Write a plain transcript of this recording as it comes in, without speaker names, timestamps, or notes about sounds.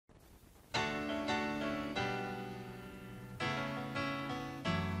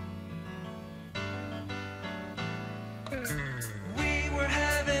We were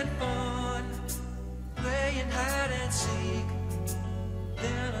having fun, playing hide and seek.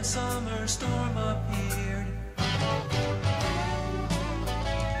 Then a summer storm appeared.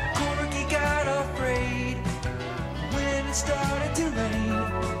 Corky got afraid when it started to rain.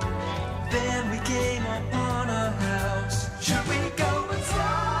 Then we came upon a house. Should we go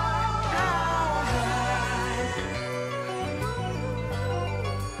inside?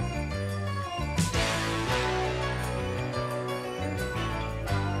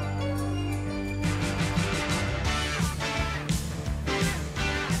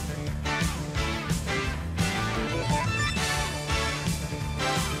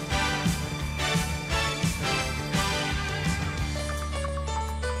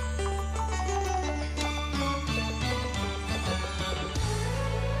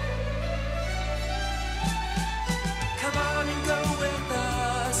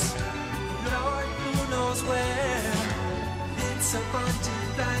 So fun to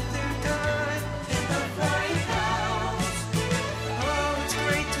fly through time in the flying house. Oh, it's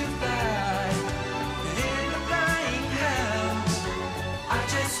great to fly in the flying house. I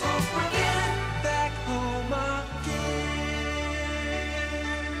just hope we get back home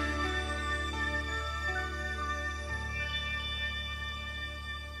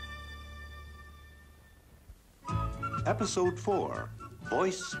again. Episode 4,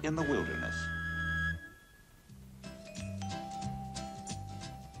 Voice in the Wilderness.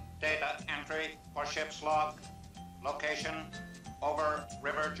 Data entry for ship's log. Location, over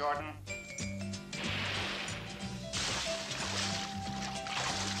River Jordan.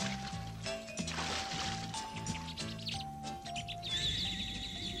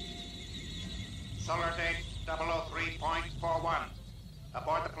 Solar date 003.41.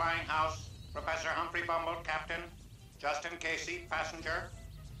 Aboard the flying house, Professor Humphrey Bumble, Captain. Justin Casey, passenger.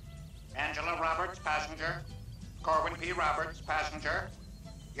 Angela Roberts, passenger. Corwin P. Roberts, passenger.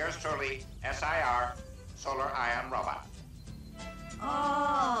 Yours truly, SIR, Solar Ion Robot.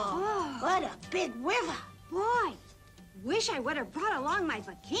 Oh, what a big river. Boy, wish I would have brought along my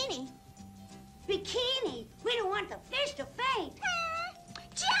bikini. Bikini? We don't want the fish to faint.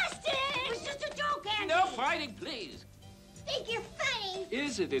 Justin! It was just a joke, Andy. No fighting, please. Think you're funny.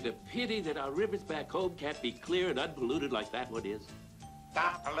 Isn't it a pity that our rivers back home can't be clear and unpolluted like that one is?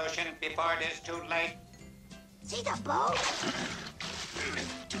 Stop pollution before it is too late. See the boat?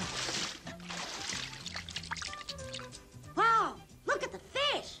 Wow, look at the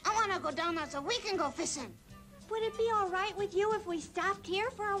fish. I want to go down there so we can go fishing. Would it be all right with you if we stopped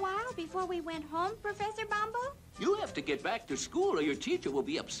here for a while before we went home, Professor Bumble? You have to get back to school or your teacher will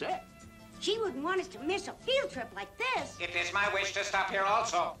be upset. She wouldn't want us to miss a field trip like this. It is my wish to stop here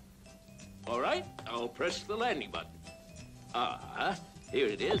also. All right, I'll press the landing button. Here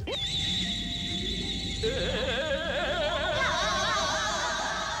it is.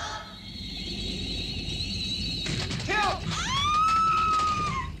 Tilt!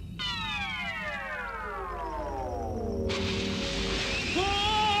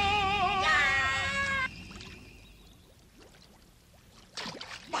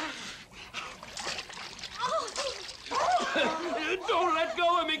 Don't let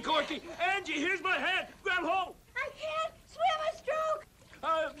go of me, Corky. Angie, here's my hand. Grab hold. I can't swim a stroke.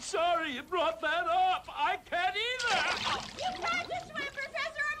 I'm sorry you brought that up. I can't either. You got to swim,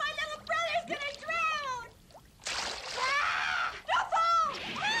 Professor, or my little brother's gonna drown. Don't fall!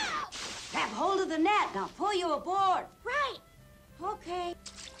 Help! Grab hold of the net and I'll pull you aboard. Right. Okay.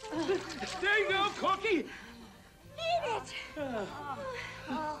 There you go, Corky. Need it.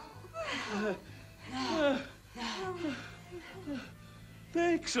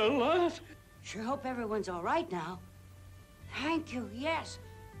 Thanks a lot. Sure hope everyone's all right now. Thank you, yes.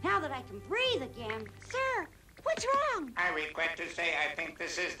 Now that I can breathe again. Sir, what's wrong? I regret to say I think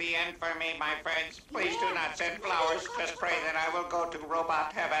this is the end for me, my friends. Please do not send flowers. Just pray that I will go to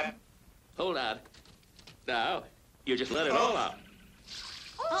robot heaven. Hold on. Now, you just let it all out.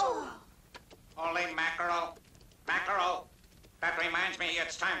 Oh! Only mackerel. Mackerel. That reminds me,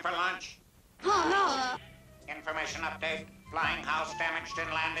 it's time for lunch. Oh, no! Information update. Flying house damaged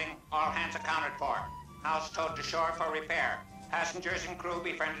in landing. All hands accounted for. House towed to shore for repair. Passengers and crew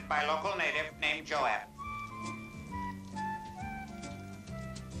befriended by local native named Joab.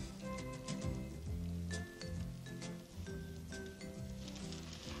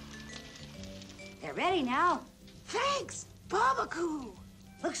 They're ready now. Thanks, barbecue.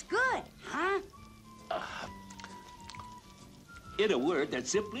 Looks good, huh? In a word,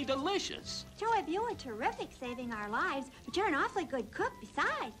 that's simply delicious. Joab, you were terrific saving our lives, but you're an awfully good cook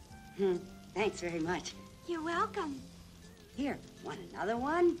besides. Thanks very much. You're welcome. Here, want another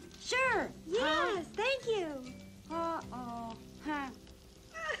one? Sure. Yes, thank you. Uh-oh. Huh.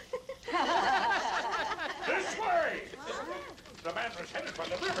 This way! The man was headed for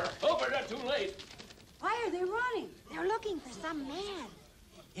the river. Oh, we're not too late. Why are they running? They're looking for some man.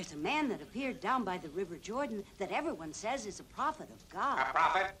 There's a man that appeared down by the River Jordan that everyone says is a prophet of God. A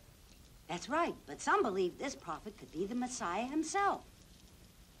prophet? That's right, but some believe this prophet could be the Messiah himself.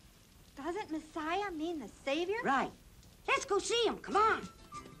 Doesn't Messiah mean the Savior? Right. Let's go see him. Come on.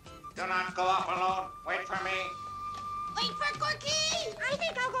 Do not go off alone. Wait for me. Wait for Corky! I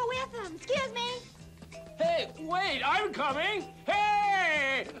think I'll go with him. Excuse me. Hey, wait, I'm coming.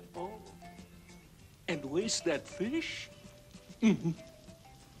 Hey! Oh. And waste that fish? I'm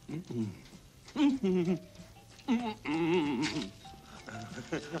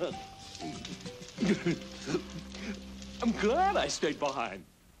glad I stayed behind.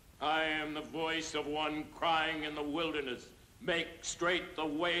 I am the voice of one crying in the wilderness. Make straight the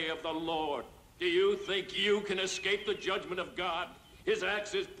way of the Lord. Do you think you can escape the judgment of God? His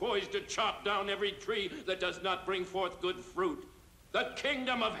axe is poised to chop down every tree that does not bring forth good fruit. The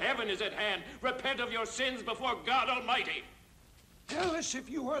kingdom of heaven is at hand. Repent of your sins before God Almighty. Tell us if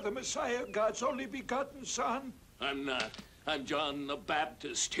you are the Messiah, God's only begotten Son. I'm not. I'm John the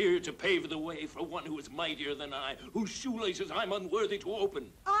Baptist, here to pave the way for one who is mightier than I, whose shoelaces I'm unworthy to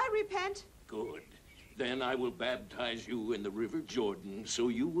open. I repent. Good. Then I will baptize you in the River Jordan, so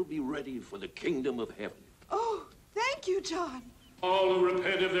you will be ready for the kingdom of heaven. Oh, thank you, John. All who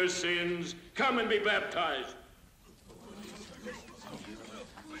repent of their sins, come and be baptized.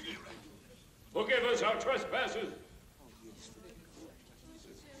 Forgive us our trespasses.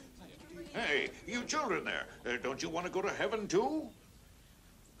 Hey, you children there, don't you want to go to heaven too?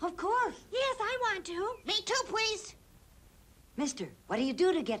 Of course. Yes, I want to. Me too, please. Mister, what do you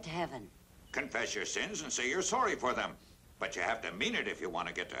do to get to heaven? Confess your sins and say you're sorry for them. But you have to mean it if you want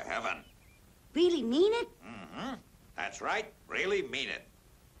to get to heaven. Really mean it? Mm-hmm. That's right. Really mean it.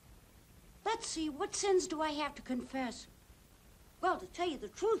 Let's see, what sins do I have to confess? Well, to tell you the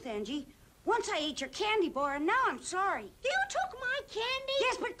truth, Angie, once I ate your candy bar, and now I'm sorry. You took my candy?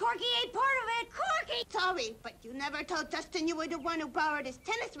 Yes, but Corky ate part of it. Corky! Sorry, but you never told Justin you were the one who borrowed his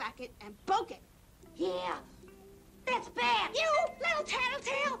tennis racket and broke it. Yeah, that's bad. You little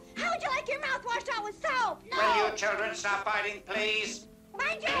tattletale! How would you like your mouth washed out with soap? No! Will you children stop fighting, please?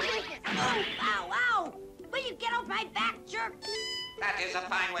 Mind your business! Oh, ow, ow. Will you get off my back, jerk? That is a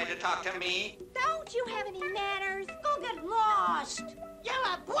fine way to talk to me. Don't you have any manners? Go get lost. You're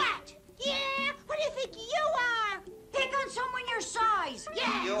a brat! Yeah? What do you think you are? Pick on someone your size.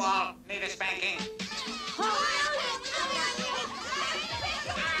 Yeah! You all need a spanking.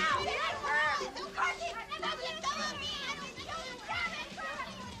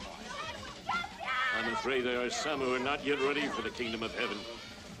 I'm afraid there are some who are not yet ready for the kingdom of heaven.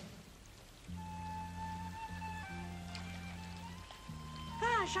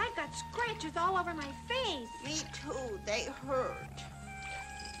 Gosh, I've got scratches all over my face. Me too. They hurt.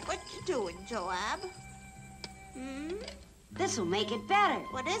 What you doing, Joab? This'll make it better.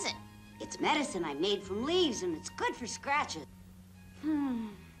 What is it? It's medicine I made from leaves, and it's good for scratches.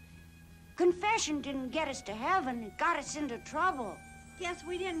 Confession didn't get us to heaven. It got us into trouble. Guess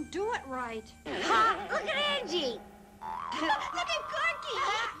we didn't do it right. Ha! Look at Angie. Look at Corky!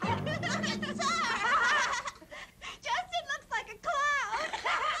 Look at Sarah! Justin looks like a clown!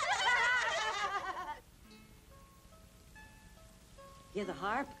 Hear the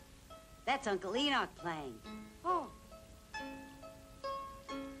harp? That's Uncle Enoch playing. Oh.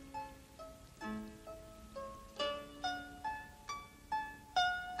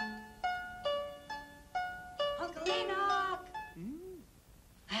 Uncle Enoch!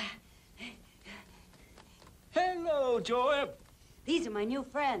 Hello, Joab. These are my new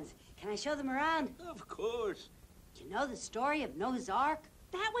friends. Can I show them around? Of course. Do you know the story of Noah's Ark?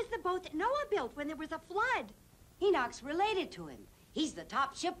 That was the boat that Noah built when there was a flood. Enoch's related to him. He's the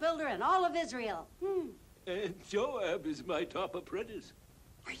top shipbuilder in all of Israel. And Joab is my top apprentice.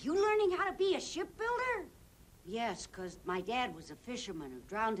 Are you learning how to be a shipbuilder? Yes, 'cause my dad was a fisherman who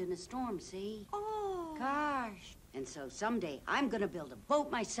drowned in a storm, see? Oh. Gosh. And so someday I'm gonna build a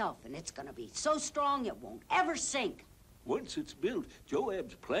boat myself, and it's gonna be so strong it won't ever sink. Once it's built,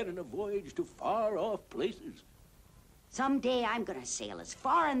 Joab's planning a voyage to far-off places. Someday I'm gonna sail as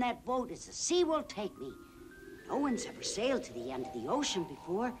far in that boat as the sea will take me. No one's ever sailed to the end of the ocean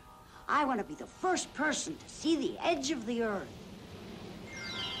before. I want to be the first person to see the edge of the earth.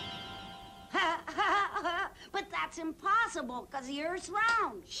 But that's impossible, because the Earth's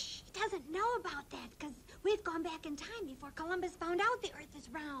round. Shh, he doesn't know about that, because we've gone back in time before Columbus found out the Earth is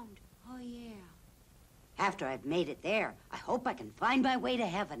round. Oh, yeah. After I've made it there, I hope I can find my way to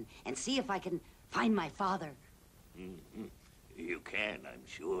heaven and see if I can find my father. You can, I'm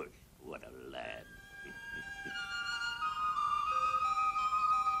sure. What a lad.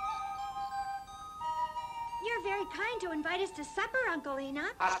 You're very kind to invite us to supper, Uncle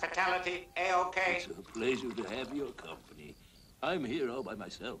Enoch. Hospitality, A-OK. It's a pleasure to have your company. I'm here all by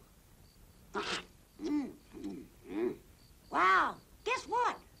myself. Wow, guess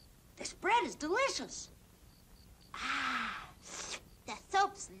what? This bread is delicious. Ah, the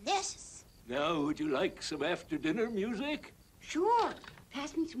soap's delicious. Now, would you like some after-dinner music? Sure.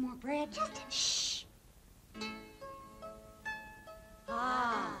 Pass me some more bread. Justin, shh.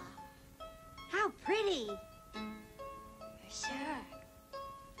 Ah, How pretty. For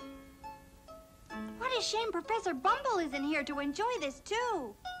sure. What a shame Professor Bumble isn't here to enjoy this,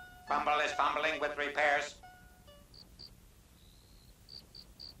 too. Bumble is fumbling with repairs.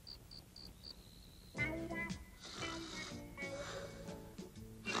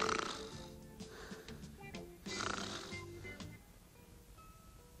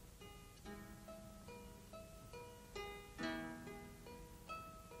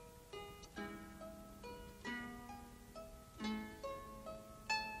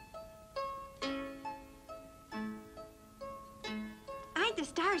 Aren't the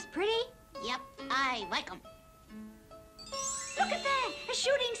stars pretty? Yep, I like 'em. Look at that, a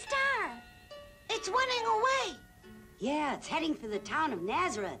shooting star. It's running away. yeah, it's heading for the town of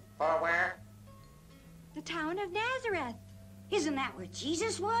Nazareth. For where? The town of Nazareth. Isn't that where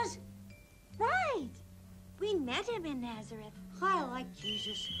Jesus was? Right. We met him in Nazareth. I like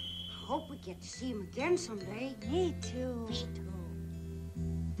Jesus. I hope we get to see him again someday. Me too. Me too.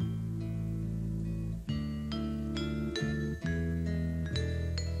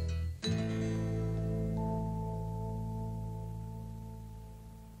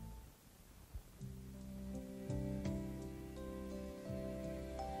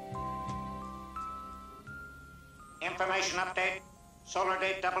 Information update. Solar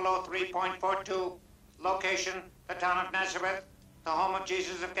date 003.42. Location, the town of Nazareth, the home of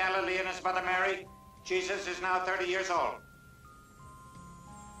Jesus of Galilee and his mother Mary. Jesus is now 30 years old.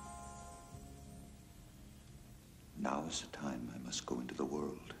 Now is the time I must go into the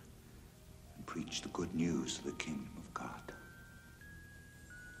world and preach the good news of the kingdom of God.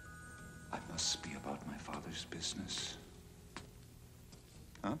 I must be about my Father's business.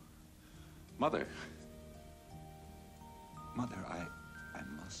 Huh? Mother. Mother, I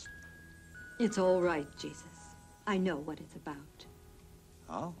must. It's all right, Jesus. I know what it's about.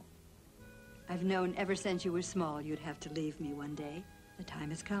 Oh? I've known ever since you were small you'd have to leave me one day. The time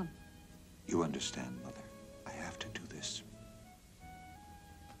has come. You understand, Mother. I have to do this.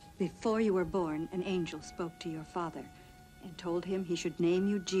 Before you were born, an angel spoke to your father and told him he should name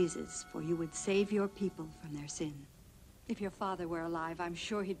you Jesus, for you would save your people from their sin. If your father were alive, I'm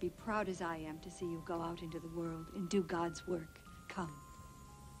sure he'd be proud as I am to see you go out into the world and do God's work. Come.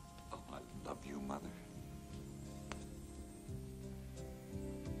 Oh, I love you, Mother.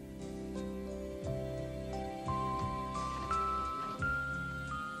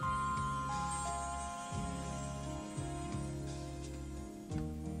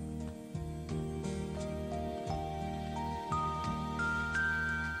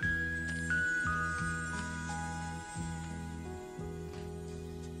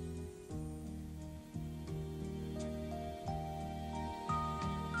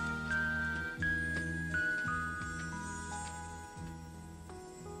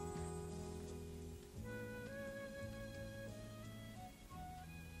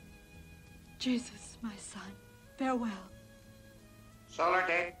 Jesus, my son, farewell. Solar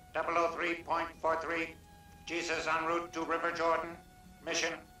date 003.43. Jesus en route to River Jordan.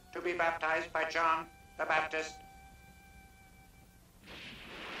 Mission to be baptized by John the Baptist.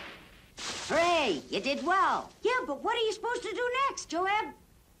 Hooray, you did well. Yeah, but what are you supposed to do next, Joab?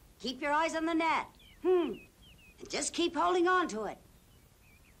 Keep your eyes on the net. And just keep holding on to it.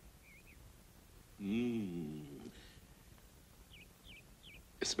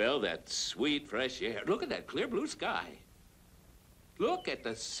 Smell that sweet, fresh air. Look at that clear blue sky. Look at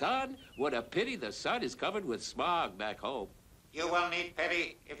the sun. What a pity the sun is covered with smog back home. You will need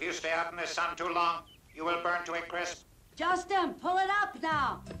pity. If you stay out in the sun too long, you will burn to a crisp. Justin, pull it up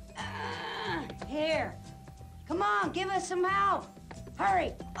now. Here. Come on, give us some help.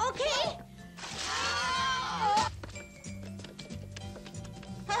 Hurry. Okay.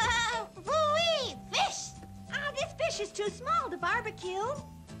 Woo-wee! Fish! This fish is too small to barbecue.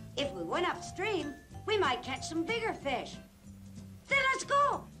 If we went upstream, we might catch some bigger fish. Then let's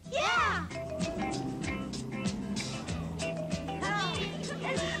go. Yeah.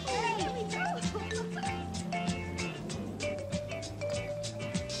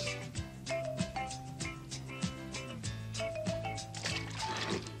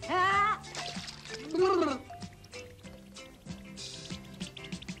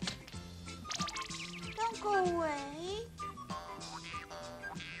 away.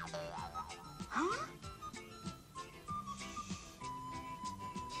 Huh?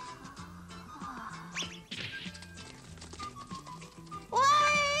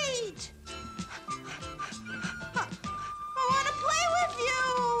 Wait! I want to play with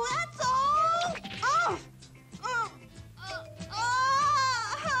you, that's all.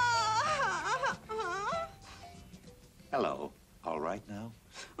 Hello. All right now?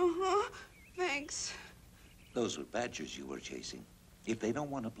 Thanks. Those were badgers you were chasing. If they don't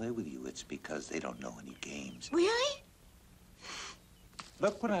want to play with you, it's because they don't know any games. Really?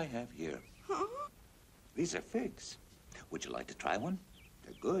 Look what I have here. Huh? These are figs. Would you like to try one?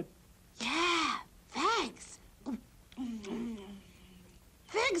 They're good. Yeah, thanks.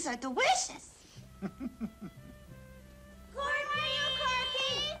 Figs are delicious. Corky!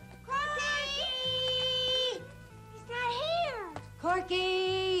 Corky! He's not here.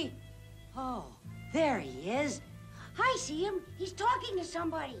 Corky! Oh, there he is. I see him. He's talking to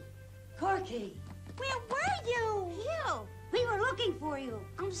somebody. Corky, Where were you? You. we were looking for you.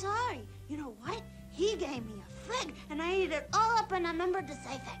 I'm sorry. You know what? He gave me a fig, and I ate it all up and I remembered to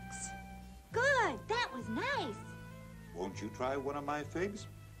say thanks. Good. That was nice. Won't you try one of my figs?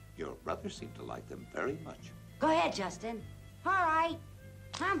 Your brother seemed to like them very much. Go ahead, Justin. All right.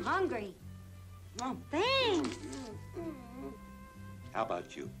 I'm hungry. Thanks. How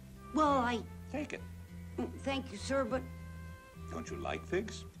about you? Well, Take it. thank you, sir, but Don't you like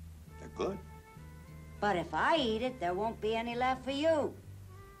figs? They're good. if I eat it, there won't be any left for you.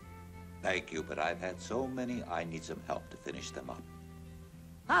 Thank you, but I've had so many, I need some help to finish them up.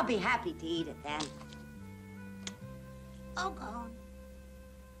 I'll be happy to eat it then. Oh, God.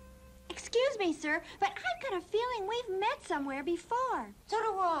 Excuse me, sir, but I've got a feeling we've met somewhere before. So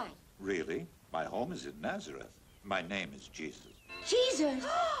do I. Really? My home is in Nazareth. My name is Jesus. Jesus!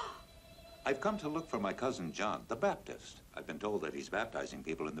 I've come to look for my cousin John, the Baptist. I've been told that he's baptizing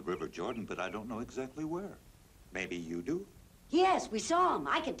people in the River Jordan, but I don't know exactly where. Maybe you do? Yes, we saw him.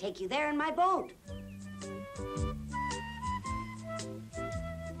 I can take you there in my boat.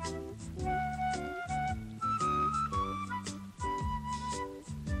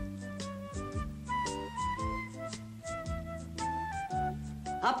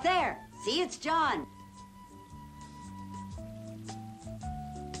 Up there. See, it's John.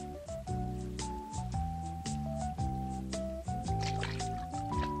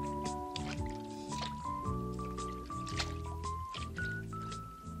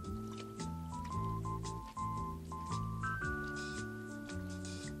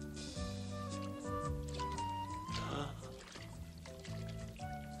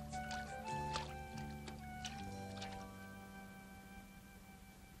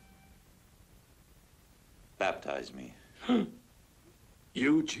 Baptize me.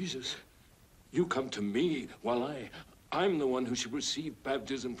 You, Jesus, you come to me while I'm the one who should receive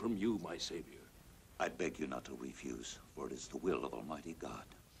baptism from you, my Savior. I beg you not to refuse, for it is the will of Almighty God.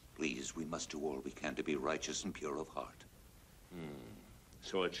 Please, we must do all we can to be righteous and pure of heart.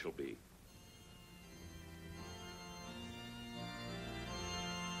 So it shall be.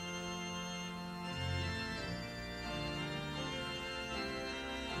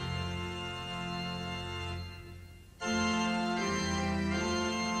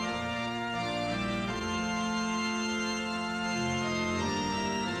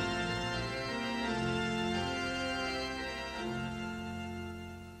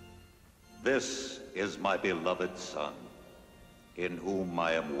 This is my beloved Son, in whom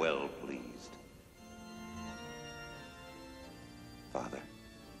I am well pleased. Father,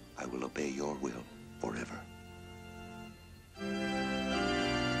 I will obey your will forever.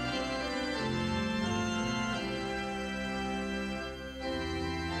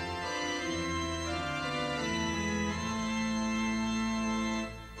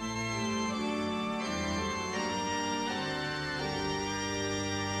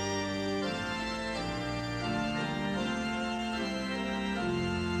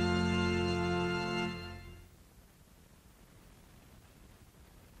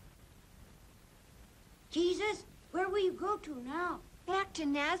 Jesus, where will you go to now? Back to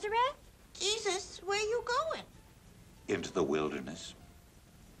Nazareth? Jesus, where you going? Into the wilderness.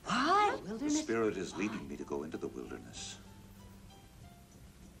 What? The Wilderness? Spirit is leading me to go into the wilderness.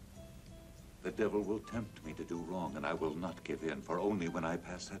 The devil will tempt me to do wrong, and I will not give in, for only when I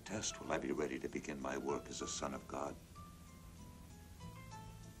pass that test will I be ready to begin my work as a son of God.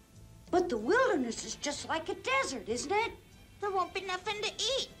 But the wilderness is just like a desert, isn't it? There won't be nothing to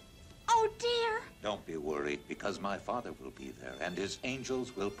eat. Oh, dear. Don't be worried, because my Father will be there, and his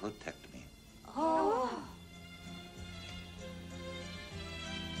angels will protect me. Oh.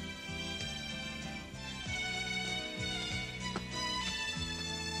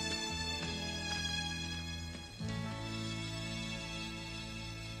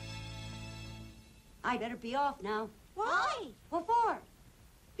 I better be off now. Why? What for?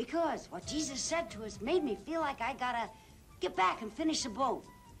 Because what Jesus said to us made me feel like I gotta get back and finish the boat.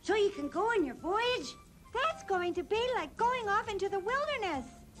 So you can go on your voyage? That's going to be like going off into the wilderness.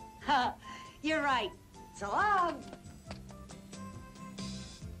 Ha! You're right. So long.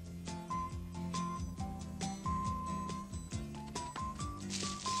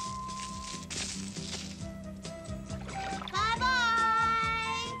 Bye-bye.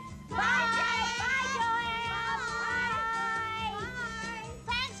 Bye, Joanne. Bye.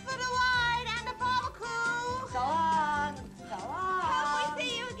 Thanks for the wine and the barbecue. So long. So long. Hope we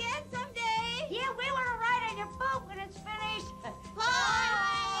see you again someday. Yeah, we want to ride on your boat when it's finished. Bye.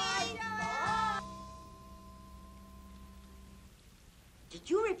 Did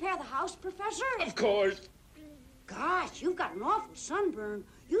you repair the house, Professor? Of course. Gosh, you've got an awful sunburn.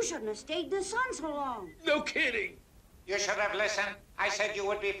 You shouldn't have stayed in the sun so long. No kidding. You should have listened. I said you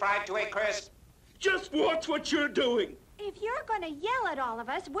would be fried to a crisp. Just watch what you're doing. If you're going to yell at all of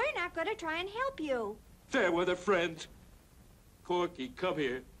us, we're not going to try and help you. Fair weather friend. Corky, come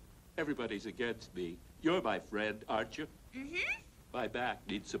here. Everybody's against me. You're my friend, aren't you? Mm-hmm. My back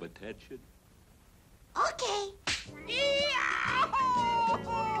needs some attention. Okay.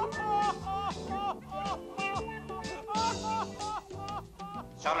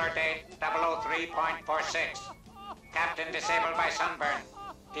 Solar date 003.46. Captain disabled by sunburn.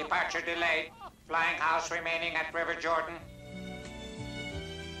 Departure delayed. Flying house remaining at River Jordan.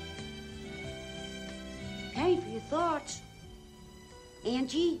 Penny for your thoughts.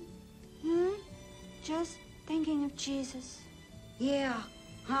 Angie? Just thinking of Jesus. Yeah,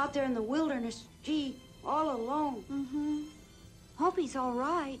 out there in the wilderness. Gee, all alone. Mm-hmm. Hope he's all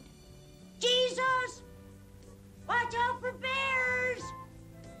right. Jesus! Watch out for bears!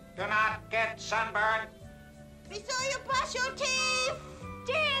 Do not get sunburned. Be sure you brush your teeth.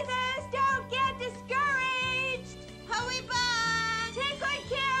 Jesus, don't get discouraged. Hurry back.